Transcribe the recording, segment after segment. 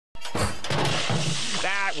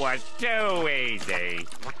was too easy.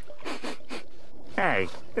 Hey,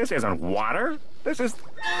 this isn't water. This is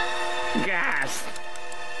gas.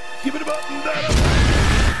 Give it a button.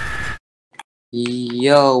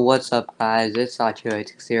 Yo, what's up guys, it's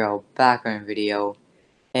Sacho860 back on a video,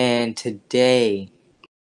 and today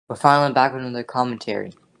we're finally back with another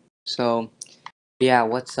commentary. So, yeah,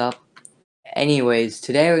 what's up? Anyways,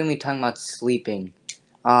 today we're gonna be talking about sleeping.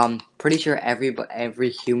 Pretty sure every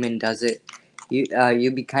human does it.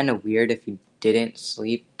 You'd be kind of weird if you didn't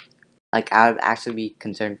sleep. Like, I would actually be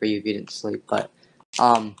concerned for you if you didn't sleep, but,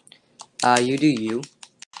 you do you.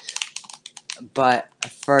 But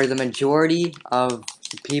for the majority of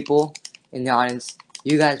the people in the audience,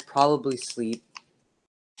 you guys probably sleep.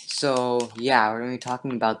 So yeah, we're gonna be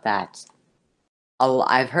talking about that.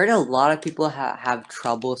 I've heard a lot of people have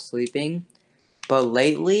trouble sleeping, but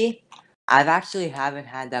lately, I've actually haven't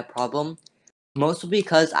had that problem. Mostly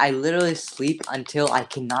because I literally sleep until I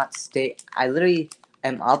cannot stay. I literally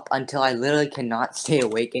am up until I literally cannot stay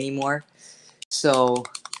awake anymore. So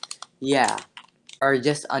yeah, or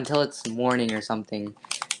just until it's morning or something.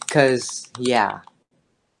 Cause yeah.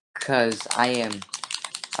 Cause I'm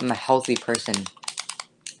a healthy person.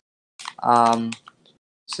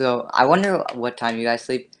 So I wonder what time you guys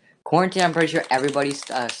sleep. Quarantine, I'm pretty sure everybody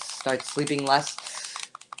starts sleeping less.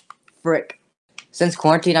 Frick. Since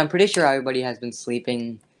quarantine, I'm pretty sure everybody has been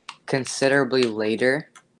sleeping considerably later.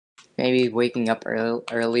 Maybe waking up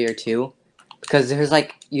earlier too. Because there's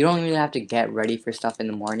like, you don't even have to get ready for stuff in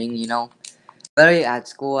the morning, you know? Literally at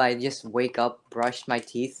school, I just wake up, brush my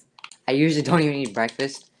teeth. I usually don't even eat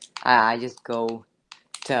breakfast. I just go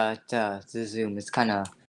to Zoom. It's kind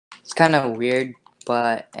of weird,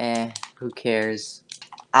 but who cares?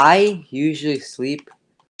 I usually sleep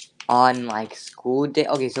on like school day.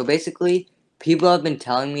 Okay, so basically, people have been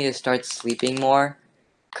telling me to start sleeping more,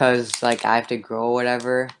 cause like I have to grow or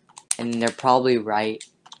whatever, and they're probably right.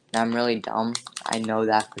 And I'm really dumb. I know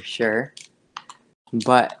that for sure.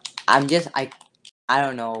 But I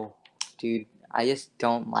don't know, dude. I just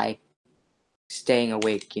don't like staying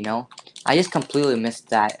awake, you know? I just completely missed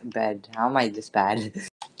that bed. How am I this bad?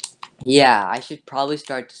 Yeah, I should probably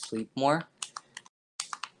start to sleep more.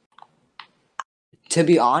 To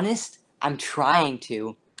be honest, I'm trying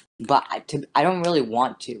to, but I don't really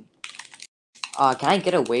want to. Can I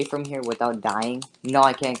get away from here without dying? No,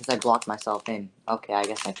 I can't because I blocked myself in. Okay, I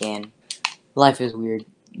guess I can. Life is weird,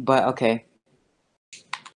 but okay.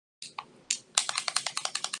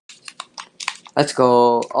 Let's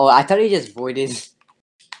go. Oh, I thought he just voided.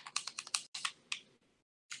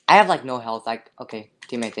 I have like no health. Like, okay,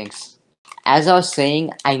 teammate, thanks. As I was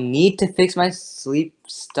saying, I need to fix my sleep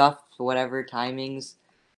stuff, whatever timings,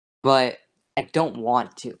 but I don't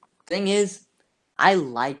want to. Thing is, I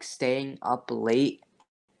like staying up late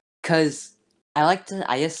because I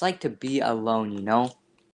just like to be alone, you know?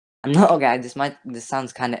 I'm not okay, this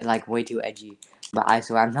sounds kind of like way too edgy, but I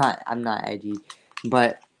swear I'm not edgy,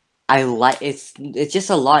 but I like it's just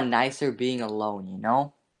a lot nicer being alone, you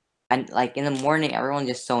know? And like in the morning everyone's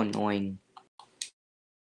just so annoying.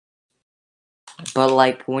 But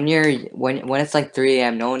like when it's like 3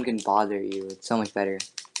 a.m. no one can bother you. It's so much better.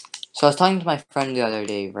 So I was talking to my friend the other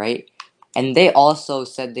day, right? And they also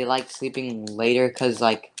said they like sleeping later because,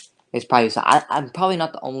 like, it's probably so. I'm probably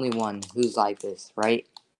not the only one who's like this, right?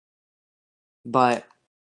 But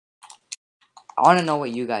I want to know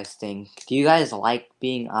what you guys think. Do you guys like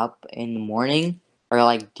being up in the morning? Or,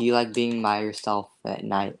 like, do you like being by yourself at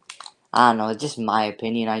night? I don't know. It's just my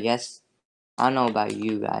opinion, I guess. I don't know about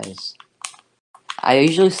you guys. I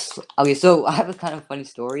usually. Okay, so I have a kind of funny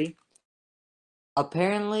story.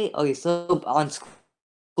 Apparently, okay, so on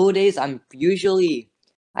school days, I usually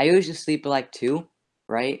sleep at like 2,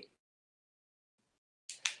 right?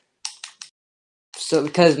 So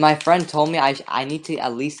because my friend told me I need to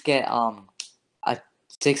at least get a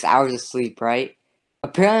 6 hours of sleep, right?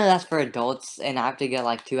 Apparently that's for adults, and I have to get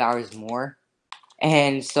like 2 hours more.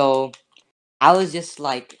 And so I was just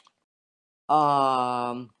like,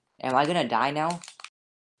 am I gonna die now?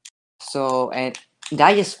 So and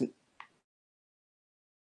that just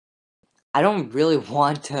I don't really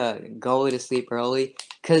want to go to sleep early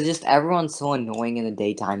because just everyone's so annoying in the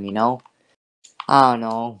daytime, you know? I don't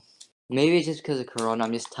know. Maybe it's just because of Corona.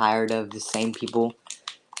 I'm just tired of the same people.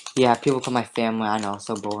 Yeah, people from my family. I know,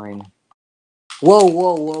 so boring. Whoa,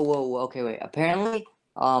 whoa, whoa, whoa, whoa. Okay, wait. Apparently,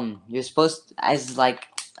 you're supposed to, as like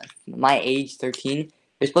my age, 13,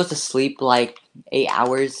 you're supposed to sleep like 8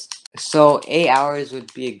 hours. So 8 hours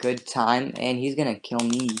would be a good time, and he's gonna kill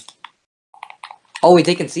me. Oh wait,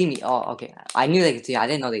 they can see me. Oh, okay. I knew they could see. I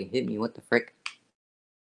didn't know they could hit me. What the frick?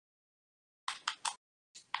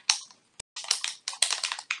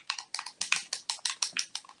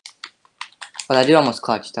 Oh, that dude almost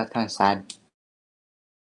clutched. That's kind of sad.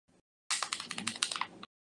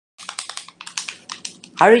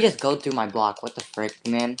 How did he just go through my block? What the frick,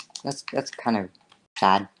 man? That's kind of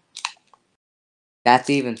sad. That's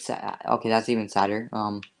even sad. Okay, that's even sadder.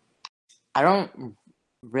 I don't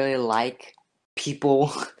really like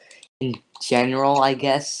people in general, I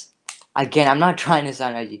guess. Again, I'm not trying to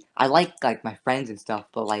sound edgy. I like my friends and stuff,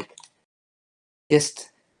 but like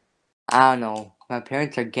just I don't know. My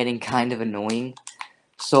parents are getting kind of annoying.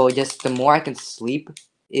 So just the more I can sleep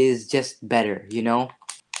is just better, you know?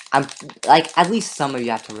 I'm like at least some of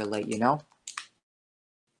you have to relate, you know?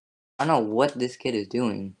 I don't know what this kid is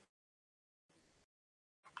doing.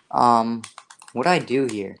 What do I do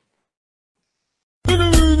here?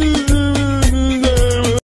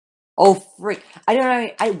 Oh frick! I don't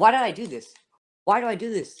know. Why did I do this? Why do I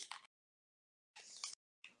do this?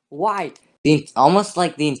 Why? Almost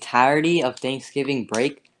like the entirety of Thanksgiving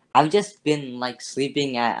break, I've just been like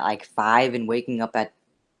sleeping at like 5 and waking up at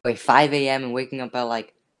 5 a.m. and waking up at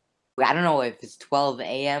like I don't know if it's 12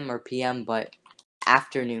 a.m. or p.m. but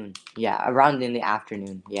afternoon. Yeah, around in the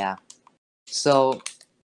afternoon. Yeah. So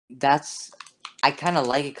that's I kind of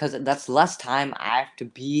like it because that's less time I have to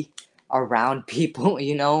be around people,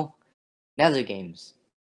 you know, in other games.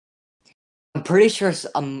 I'm pretty sure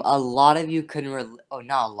a lot of you couldn't oh,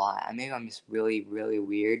 not a lot. Maybe I'm just really, really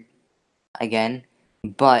weird again,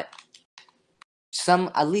 but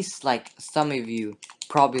at least like some of you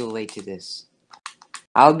probably relate to this.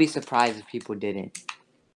 I would be surprised if people didn't.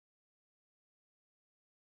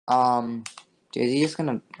 Is he just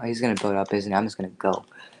gonna? He's gonna build up, isn't he? I'm just gonna go.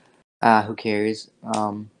 Who cares?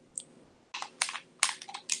 Bye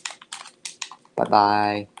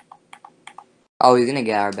bye. Oh, he's gonna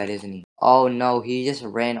get out of bed, isn't he? Oh no, he just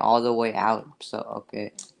ran all the way out. So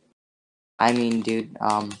okay. I mean, dude.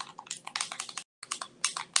 I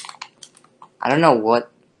don't know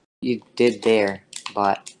what you did there,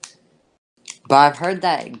 but I've heard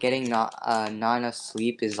that getting not enough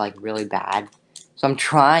sleep is like really bad. So I'm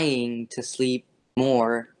trying to sleep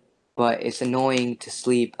more, but it's annoying to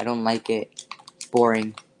sleep. I don't like it. It's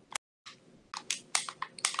boring.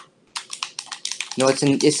 No,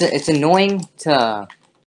 it's annoying to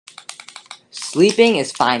sleeping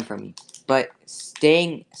is fine for me, but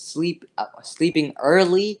sleeping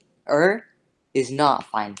early is not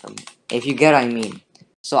fine for me. If you get what I mean.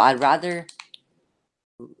 So I'd rather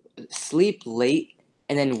sleep late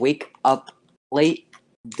and then wake up late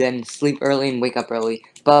than sleep early and wake up early.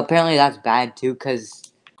 But apparently that's bad too,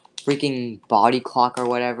 cause freaking body clock or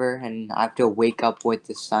whatever, and I have to wake up with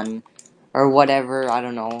the sun or whatever. I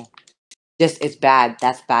don't know. Just it's bad.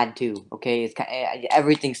 That's bad too. Okay,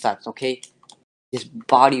 everything sucks. Okay, just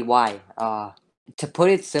body. Why? To put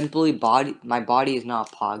it simply, my body is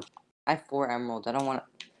not pog. I have 4 emeralds. I don't want.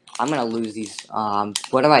 I'm gonna lose these.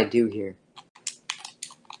 What do I do here?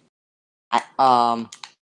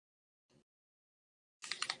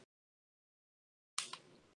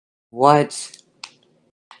 What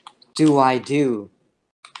do I do?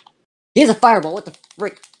 He has a fireball. What the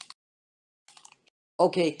frick?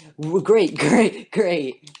 Okay, great,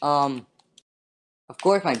 great. Of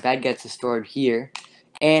course my bed gets stored here,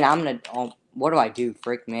 and I'm gonna. What do I do,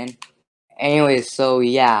 frick, man? Anyways, so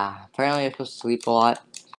yeah, apparently I'm supposed to sleep a lot.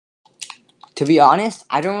 To be honest,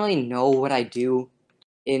 I don't really know what I do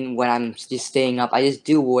when I'm just staying up. I just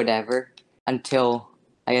do whatever until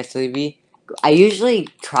I get sleepy. I usually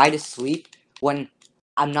try to sleep when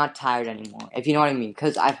I'm not tired anymore, if you know what I mean.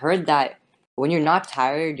 Because I've heard that when you're not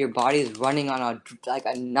tired, your body is running on a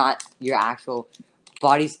not your actual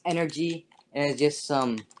body's energy, and it's just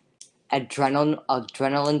some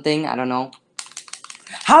adrenaline thing. I don't know.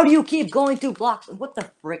 How do you keep going through blocks? What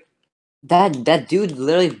the frick? That dude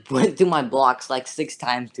literally went through my blocks like 6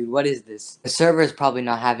 times, dude. What is this? The server is probably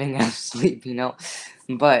not having enough sleep, you know.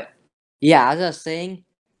 But yeah, as I was saying,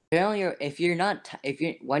 apparently, if you're not, if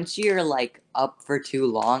you once you're like up for too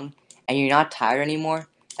long and you're not tired anymore,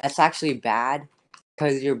 that's actually bad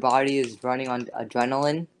because your body is running on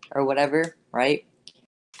adrenaline or whatever, right?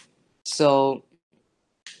 So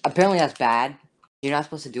apparently that's bad. You're not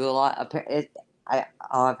supposed to do a lot.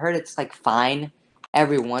 I've heard it's like fine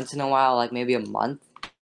every once in a while, like maybe a month.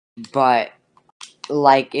 But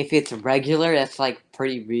like if it's regular, that's like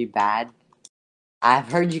really bad. I've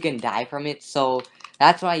heard you can die from it, so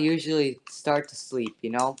that's why I usually start to sleep, you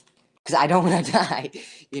know? Because I don't want to die,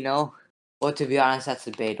 you know? Well, to be honest, that's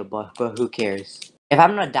debatable, but who cares? If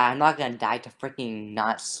I'm gonna die, I'm not gonna die to freaking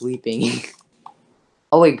not sleeping.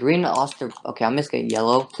 Oh wait, green lost their. Okay, I'm just getting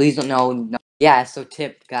yellow. Please don't know. No. Yeah, so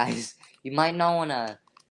tip, guys. You might not want to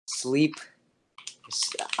sleep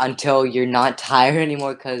until you're not tired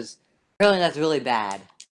anymore, because Apparently that's really bad.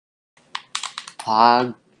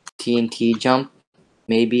 Pog, TNT jump,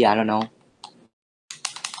 maybe, I don't know.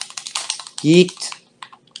 Yeet.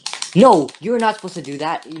 No, you're not supposed to do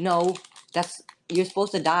that. No, you're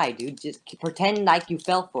supposed to die, dude. Just pretend like you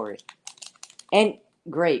fell for it. And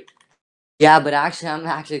great. Yeah, but actually, I'm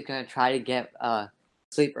actually gonna try to get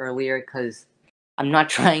sleep earlier because I'm not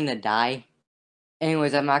trying to die.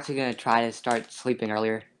 Anyways, I'm actually gonna try to start sleeping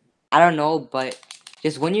earlier. I don't know, but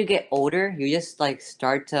just when you get older, you just like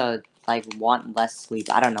start to like want less sleep.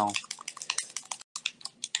 I don't know.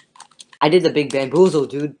 I did the big bamboozle,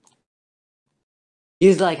 dude.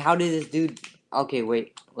 He's like, how did this dude? Okay,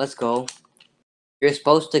 wait. Let's go. You're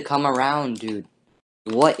supposed to come around, dude.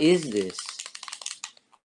 What is this?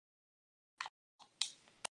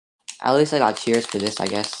 At least I got cheers for this, I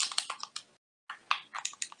guess.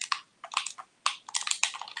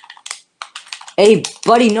 Hey,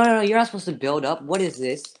 buddy, no, you're not supposed to build up. What is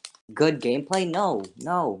this? Good gameplay? No,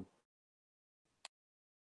 no.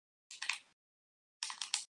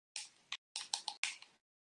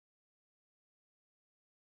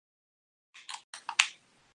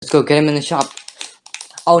 Let's go get him in the shop.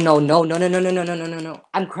 Oh, no.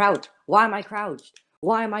 I'm crouched. Why am I crouched?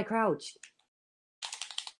 Why am I crouched?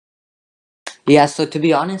 Yeah, so to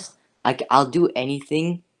be honest, I'll do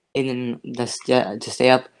anything to stay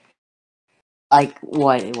up. Like,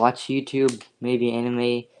 what? Watch YouTube, maybe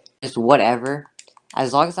anime, just whatever.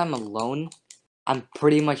 As long as I'm alone, I'm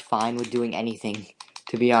pretty much fine with doing anything,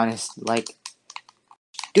 to be honest. Like,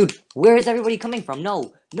 dude, where is everybody coming from?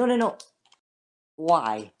 No.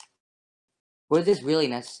 Why? Was this really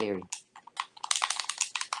necessary?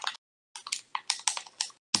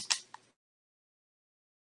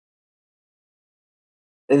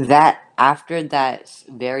 That, after that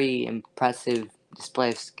very impressive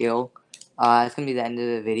display of skill, it's gonna be the end of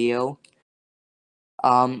the video.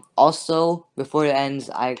 Also, before it ends,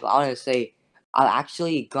 I want to say, I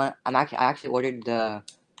actually ordered the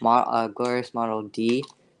Glorious Model D,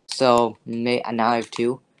 so now I have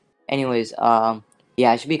two. Anyways,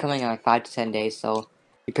 yeah, it should be coming in like 5 to 10 days, so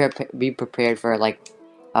be prepared for like,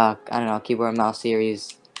 I don't know, keyboard and mouse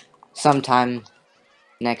series sometime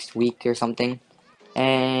next week or something.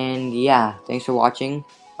 And yeah, thanks for watching.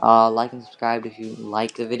 Like and subscribe if you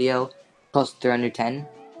like the video. Plus 310,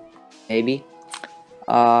 maybe.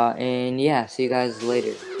 And yeah, see you guys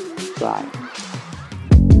later. Bye.